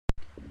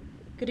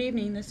Good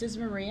evening. This is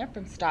Maria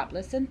from Stop,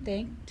 Listen,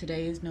 Think.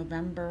 Today is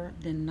November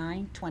the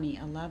 9th,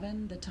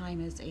 2011. The time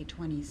is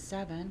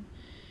 8:27,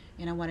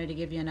 and I wanted to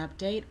give you an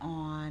update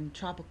on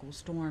Tropical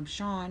Storm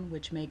Sean,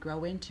 which may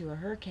grow into a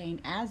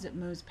hurricane as it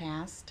moves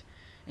past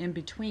in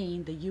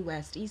between the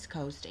U.S. East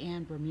Coast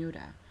and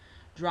Bermuda.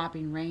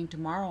 Dropping rain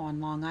tomorrow on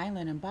Long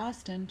Island and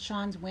Boston,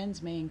 Sean's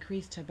winds may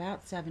increase to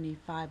about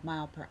 75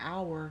 miles per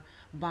hour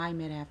by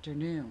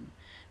mid-afternoon.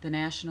 The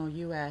National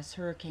U.S.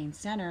 Hurricane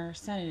Center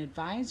sent an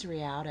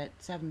advisory out at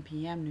 7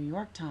 p.m. New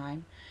York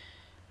time.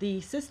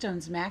 The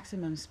system's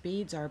maximum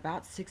speeds are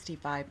about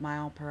 65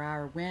 mile per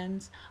hour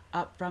winds,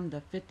 up from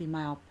the 50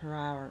 mile per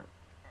hour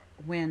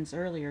winds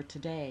earlier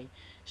today.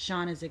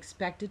 Sean is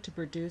expected to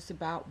produce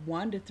about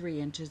 1 to 3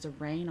 inches of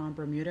rain on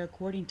Bermuda,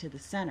 according to the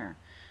center.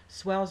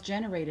 Swells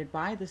generated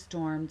by the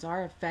storms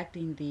are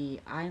affecting the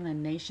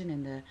island nation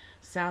in the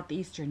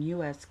southeastern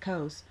U.S.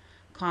 coast,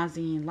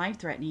 causing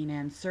life-threatening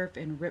and surf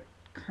and rip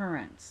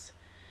currents.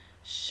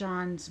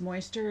 Sean's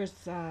moisture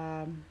is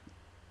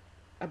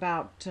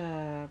about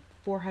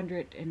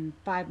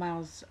 405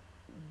 miles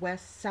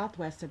west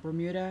southwest of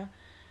Bermuda,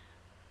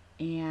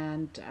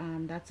 and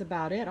that's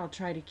about it. I'll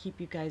try to keep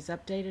you guys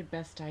updated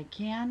best I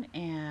can,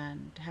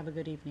 and have a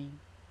good evening.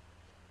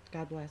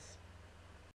 God bless.